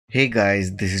Hey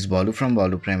guys, this is Balu from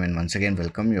Balu Prime and once again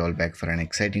welcome you all back for an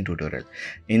exciting tutorial.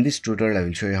 In this tutorial I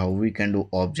will show you how we can do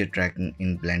object tracking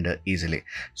in Blender easily.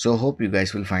 So hope you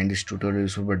guys will find this tutorial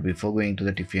useful, but before going to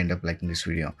that, if you end up liking this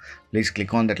video, please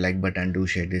click on that like button, do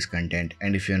share this content,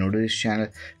 and if you are new to this channel,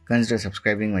 consider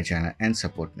subscribing my channel and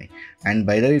support me. And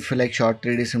by the way, if you like short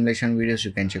 3D simulation videos,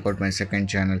 you can check out my second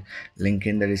channel, link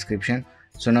in the description.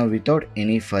 So now without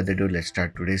any further ado, let's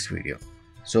start today's video.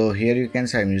 So here you can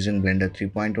see I'm using Blender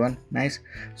 3.1. Nice.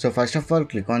 So first of all,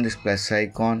 click on this plus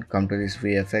icon, come to this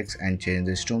VFX and change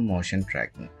this to motion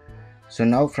tracking. So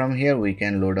now from here we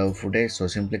can load our footage. So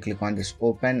simply click on this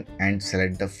open and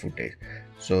select the footage.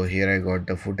 So here I got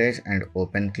the footage and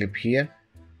open clip here.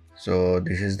 So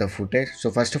this is the footage. So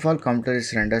first of all, come to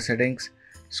this render settings,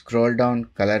 scroll down,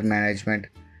 color management,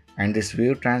 and this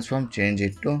view transform, change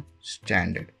it to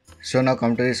standard. So now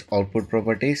come to this output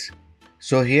properties.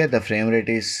 So here the frame rate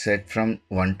is set from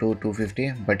 1 to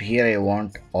 250, but here I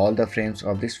want all the frames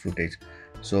of this footage.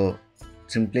 So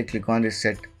simply click on this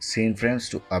set scene frames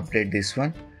to update this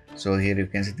one. So here you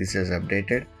can see this is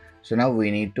updated. So now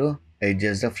we need to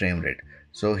adjust the frame rate.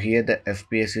 So here the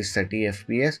FPS is 30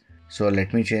 FPS. So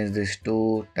let me change this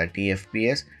to 30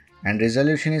 FPS and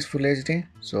resolution is full HD.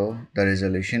 So the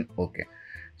resolution okay.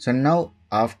 So now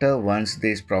after once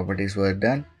these properties were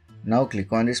done, now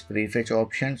click on this prefetch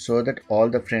option so that all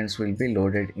the frames will be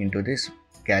loaded into this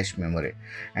cache memory.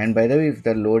 And by the way, if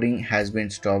the loading has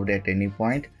been stopped at any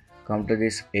point, come to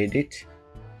this edit,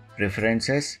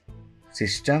 preferences,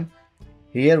 system.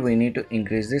 Here we need to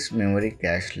increase this memory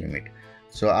cache limit.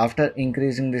 So after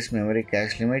increasing this memory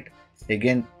cache limit,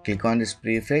 again click on this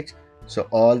prefetch. So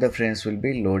all the frames will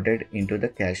be loaded into the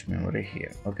cache memory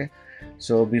here. Okay.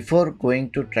 So before going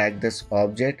to track this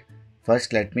object,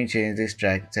 first let me change this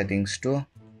track settings to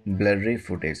blurry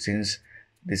footage since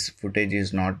this footage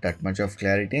is not that much of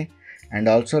clarity, and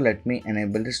also let me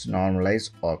enable this normalize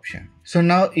option. So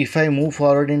now if I move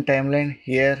forward in timeline,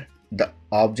 here the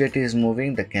object is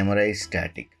moving, the camera is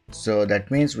static. So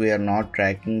that means we are not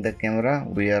tracking the camera,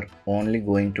 we are only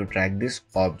going to track this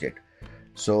object.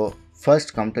 So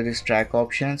first come to this track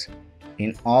options.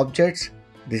 In objects,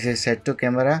 this is set to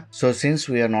camera. So since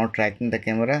we are not tracking the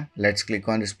camera, let's click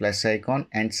on this plus icon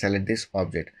and select this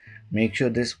object. Make sure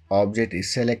this object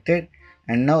is selected,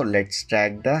 and now let's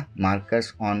track the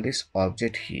markers on this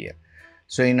object here.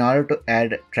 So in order to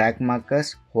add track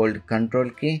markers, hold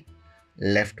Control key,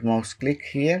 left mouse click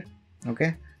here.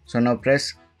 Okay. So now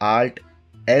press Alt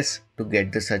S to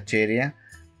get the search area.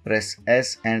 Press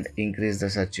S and increase the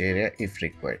search area if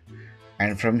required.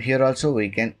 And from here also we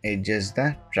can adjust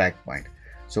the track point.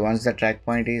 So once the track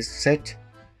point is set,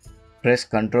 press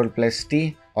Ctrl plus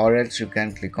T, or else you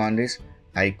can click on this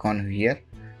icon here.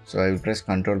 So I will press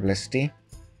Ctrl plus T.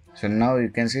 So now you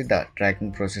can see the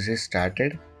tracking process is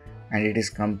started and it is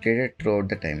completed throughout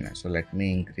the timeline. So let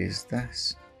me increase the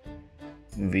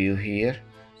view here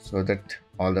so that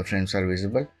all the frames are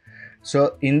visible.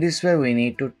 So in this way we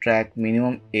need to track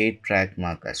minimum 8 track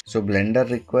markers. So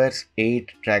Blender requires 8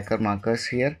 tracker markers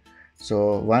here.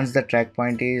 So once the track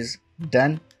point is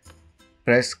done,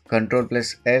 press Ctrl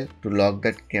plus L to lock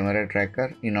that camera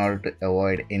tracker in order to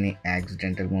avoid any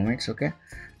accidental movements. Okay.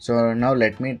 So now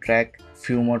let me track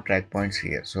few more track points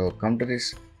here. So come to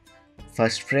this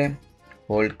first frame,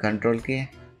 hold Ctrl key,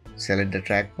 select the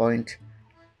track point,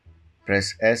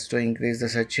 press S to increase the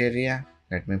search area.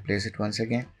 Let me place it once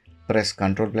again. Press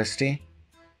Ctrl plus T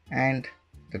and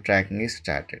the tracking is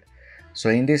started. So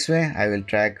in this way I will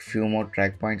track few more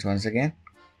track points once again.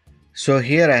 So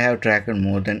here I have tracked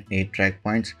more than 8 track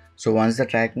points. So once the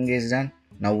tracking is done,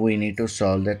 now we need to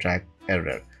solve the track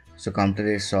error. So come to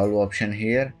this solve option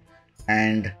here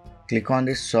and click on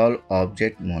this solve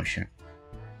object motion.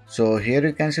 So here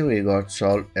you can see we got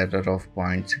solve error of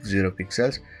 0.60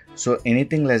 pixels. So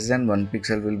anything less than 1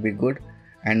 pixel will be good.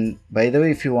 And by the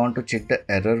way, if you want to check the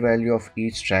error value of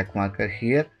each track marker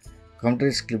here, come to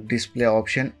this clip display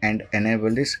option and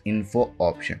enable this info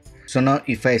option. So now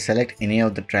if I select any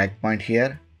of the track point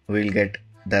here, we'll get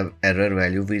the error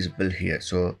value visible here.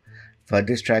 So for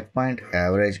this track point,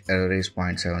 average error is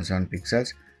 0.77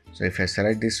 pixels. So if I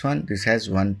select this one, this has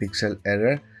 1 pixel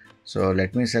error. So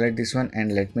let me select this one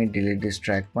and let me delete this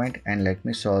track point and let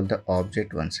me solve the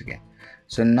object once again.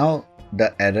 So now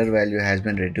the error value has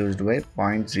been reduced by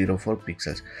 0.04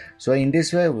 pixels. So in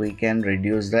this way we can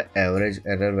reduce the average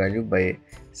error value by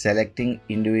selecting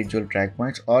individual track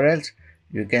points, or else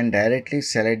you can directly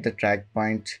select the track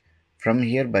point from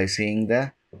here by seeing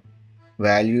the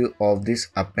value of this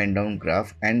up and down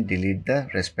graph and delete the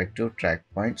respective track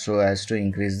point so as to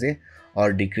increase the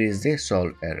or decrease the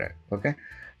solve error. Okay.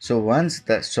 So once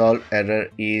the solve error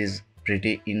is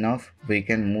pretty enough, we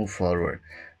can move forward.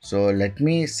 So let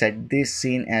me set this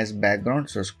scene as background.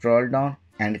 So scroll down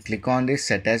and click on this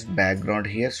set as background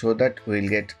here, so that we'll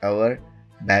get our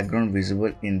background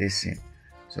visible in this scene.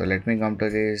 So let me come to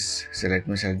this. So let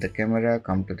me select the camera,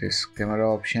 come to this camera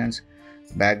options,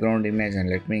 background image, and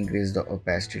let me increase the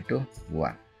opacity to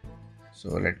 1. So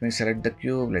let me select the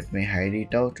cube, let me hide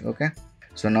it out. Okay,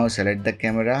 so now select the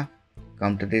camera,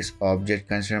 come to this object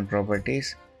constraint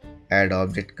properties, add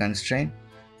object constraint,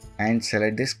 and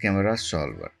select this camera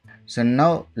solver. So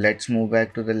now let's move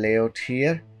back to the layout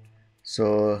here.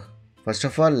 So first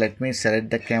of all, let me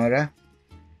select the camera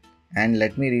and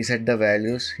let me reset the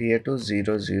values here to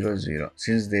 0 0 0.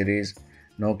 Since there is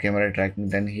no camera tracking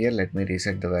done here, let me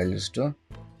reset the values to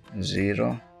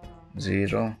 0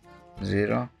 0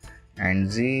 0,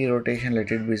 and Z rotation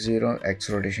let it be 0, X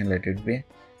rotation let it be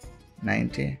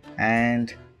 90,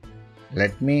 and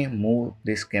let me move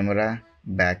this camera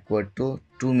backward to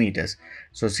 2 meters.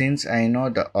 So since I know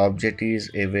the object is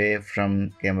away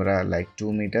from camera like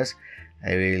 2 meters,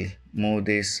 I will move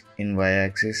this in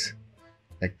y-axis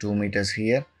like 2 meters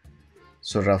here.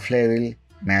 So roughly I will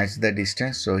match the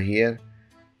distance. So here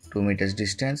 2 meters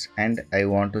distance, and I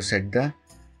want to set the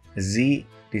Z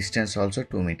distance also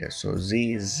 2 meters. So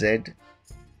Z,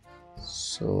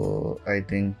 so I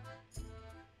think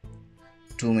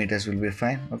 2 meters will be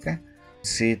fine. Okay,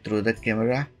 see through the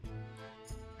camera,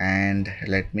 and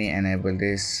let me enable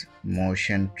this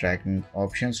motion tracking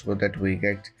option so that we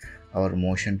get our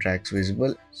motion tracks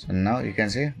visible. So now you can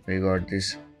see we got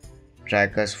this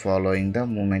trackers following the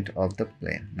movement of the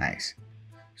plane. Nice.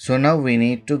 So now we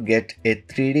need to get a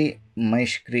 3D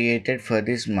mesh created for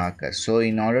this marker. So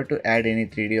in order to add any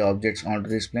 3D objects onto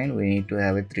this plane, we need to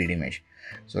have a 3D mesh.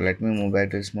 So let me move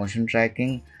back to this motion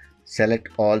tracking, select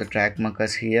all the track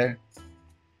markers here,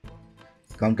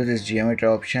 come to this geometry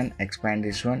option, expand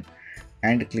this one,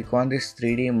 and click on this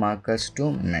 3D markers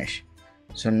to mesh.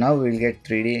 So now we'll get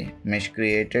 3D mesh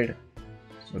created.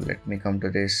 So let me come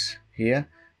to this here.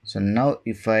 So now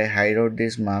if I hide out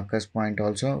this markers point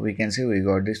also, we can see we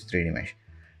got this 3D mesh.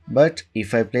 But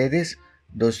if I play this,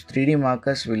 those 3D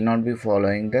markers will not be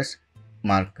following this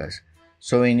markers.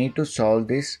 So we need to solve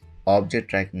this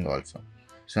object tracking also.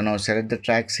 So now select the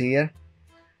tracks here,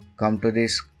 come to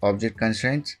this object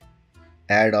constraints,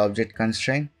 add object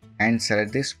constraint, and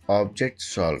select this object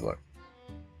solver.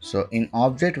 So in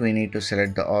object we need to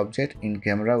select the object, in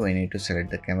camera we need to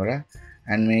select the camera,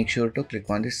 and make sure to click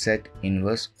on the set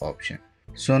inverse option.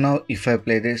 So now if I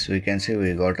play this, we can see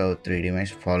we got our 3D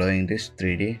mesh following this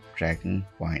 3D tracking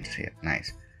points here.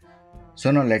 Nice. So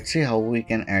now let's see how we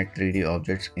can add 3D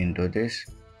objects into this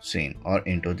scene or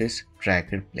into this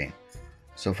tracked plane.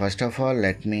 So first of all,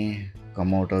 let me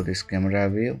come out of this camera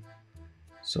view.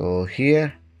 So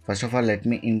here, first of all, let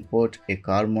me import a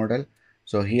car model.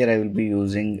 So here I will be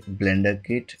using Blender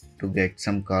Kit to get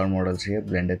some car models here.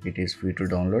 Blender Kit is free to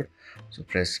download. So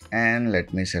press N,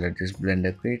 let me select this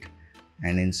Blender Kit,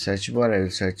 and in search bar I will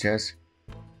search as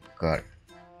car.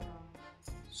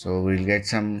 So we'll get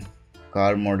some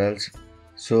car models.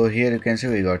 So here you can see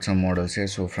we got some models here.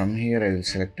 So from here I will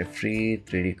select a free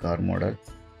 3D car model.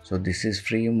 So this is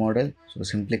free model. So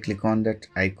simply click on that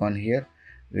icon here.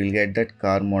 We'll get that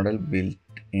car model built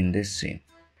in this scene.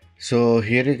 So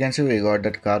here you can see we got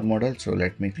that car model. So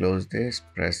let me close this,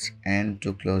 press N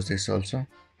to close this also.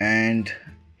 And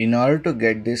in order to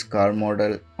get this car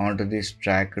model onto these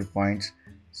tracked points,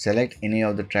 select any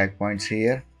of the track points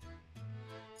here,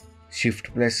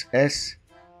 Shift plus S,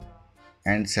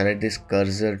 and select this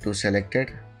cursor to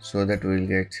selected, so that we will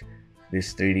get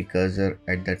this 3D cursor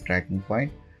at the tracking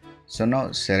point. So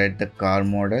now select the car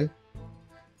model,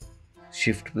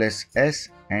 Shift plus S,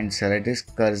 and select this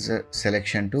cursor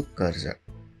selection to cursor.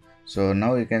 So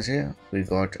now you can see we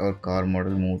got our car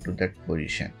model moved to that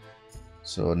position.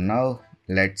 So now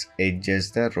let's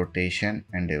adjust the rotation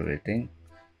and everything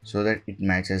so that it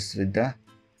matches with the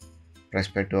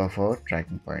perspective of our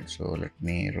tracking point. So let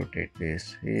me rotate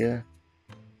this here,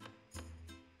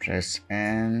 press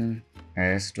N,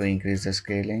 S to increase the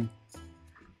scaling,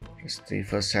 press 3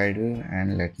 for side view,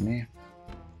 and let me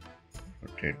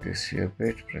rotate this here a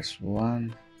bit, press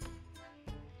 1.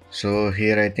 So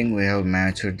here I think we have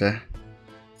matched the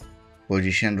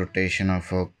position rotation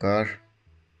of our car.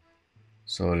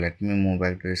 So let me move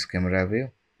back to this camera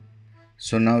view.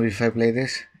 So now if I play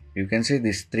this, you can see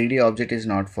this 3D object is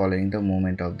not following the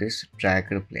movement of this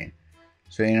tracked plane.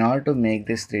 So in order to make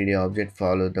this 3D object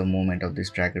follow the movement of this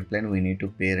tracked plane, we need to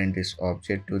parent this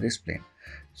object to this plane.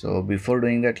 So before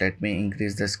doing that, let me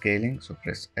increase the scaling. So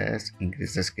press S,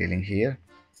 increase the scaling here.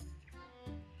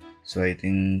 So I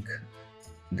think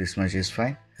this much is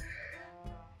fine.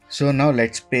 So now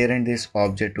let's parent this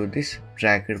object to this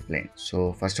tracked plane.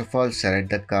 So first of all, select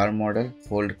the car model,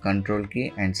 hold Ctrl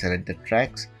key and select the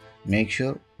tracks. Make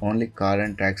sure only car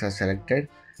and tracks are selected.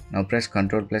 Now press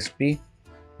Ctrl plus P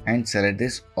and select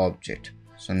this object.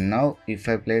 So now if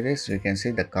I play this, you can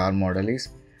see the car model is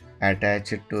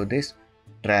attached to this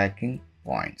tracking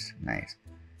points. Nice.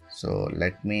 So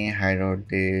let me hide out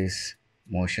this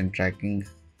motion tracking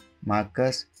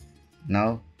markers.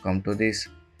 Now come to this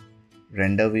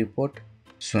render viewport.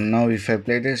 So now if I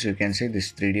play this, you can see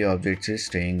this 3D object is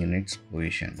staying in its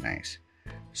position. Nice.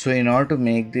 So in order to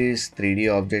make these 3D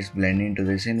objects blend into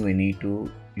the scene, we need to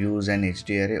use an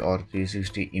HDRI or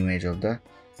 360 image of the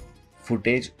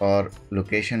footage or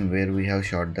location where we have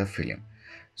shot the film.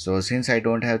 So since I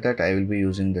don't have that, I will be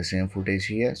using the same footage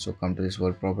here. So come to this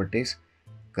world properties,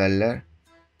 color,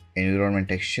 environment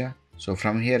texture. So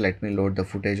from here, let me load the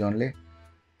footage only.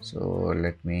 So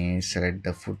let me select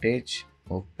the footage,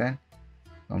 open,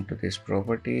 come to this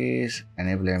properties,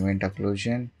 enable ambient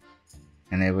occlusion,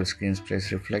 enable screen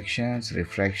space reflections,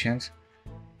 refractions,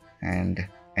 and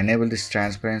enable this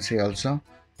transparency also.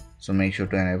 So make sure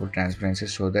to enable transparency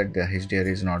so that the HDR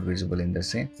is not visible in the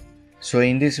scene. So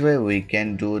in this way we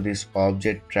can do this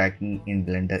object tracking in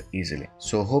Blender easily.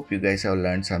 So hope you guys have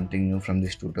learned something new from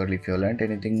this tutorial. If you have learned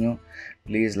anything new,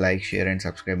 please like, share and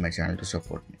subscribe my channel to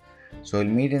support me. So we'll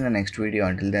meet in the next video.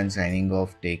 Until then, signing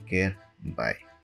off. Take care. Bye.